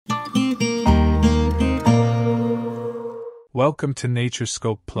Welcome to Nature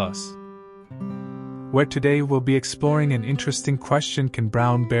Scope Plus, where today we'll be exploring an interesting question: can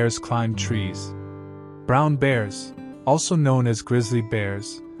brown bears climb trees? Brown bears, also known as grizzly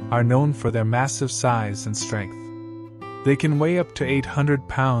bears, are known for their massive size and strength. They can weigh up to 800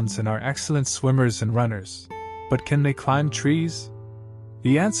 pounds and are excellent swimmers and runners. But can they climb trees?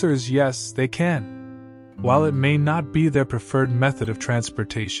 The answer is yes, they can. While it may not be their preferred method of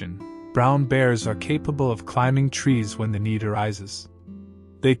transportation, brown bears are capable of climbing trees when the need arises.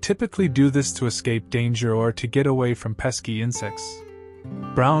 They typically do this to escape danger or to get away from pesky insects.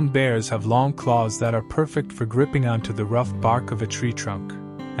 Brown bears have long claws that are perfect for gripping onto the rough bark of a tree trunk,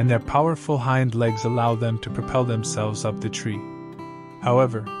 and their powerful hind legs allow them to propel themselves up the tree.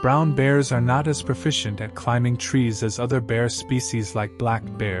 However, brown bears are not as proficient at climbing trees as other bear species like black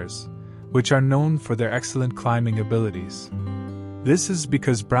bears, which are known for their excellent climbing abilities. This is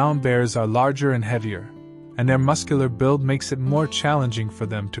because brown bears are larger and heavier, and their muscular build makes it more challenging for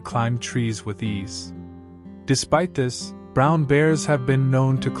them to climb trees with ease. Despite this, brown bears have been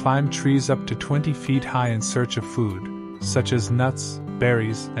known to climb trees up to 20 feet high in search of food, such as nuts,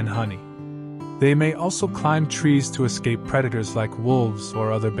 berries, and honey. They may also climb trees to escape predators like wolves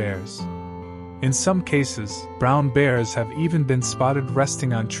or other bears. In some cases, brown bears have even been spotted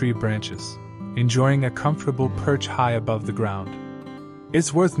resting on tree branches, enjoying a comfortable perch high above the ground.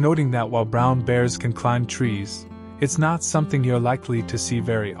 It's worth noting that while brown bears can climb trees, it's not something you're likely to see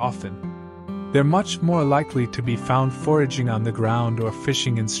very often. They're much more likely to be found foraging on the ground or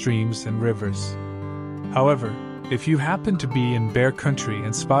fishing in streams and rivers. However, if you happen to be in bear country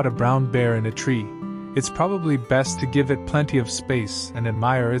and spot a brown bear in a tree, it's probably best to give it plenty of space and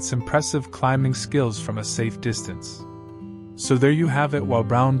admire its impressive climbing skills from a safe distance. So there you have it. While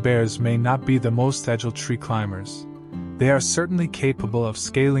brown bears may not be the most agile tree climbers, they are certainly capable of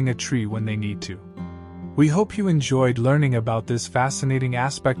scaling a tree when they need to. We hope you enjoyed learning about this fascinating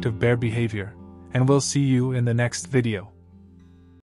aspect of bear behavior, and we'll see you in the next video.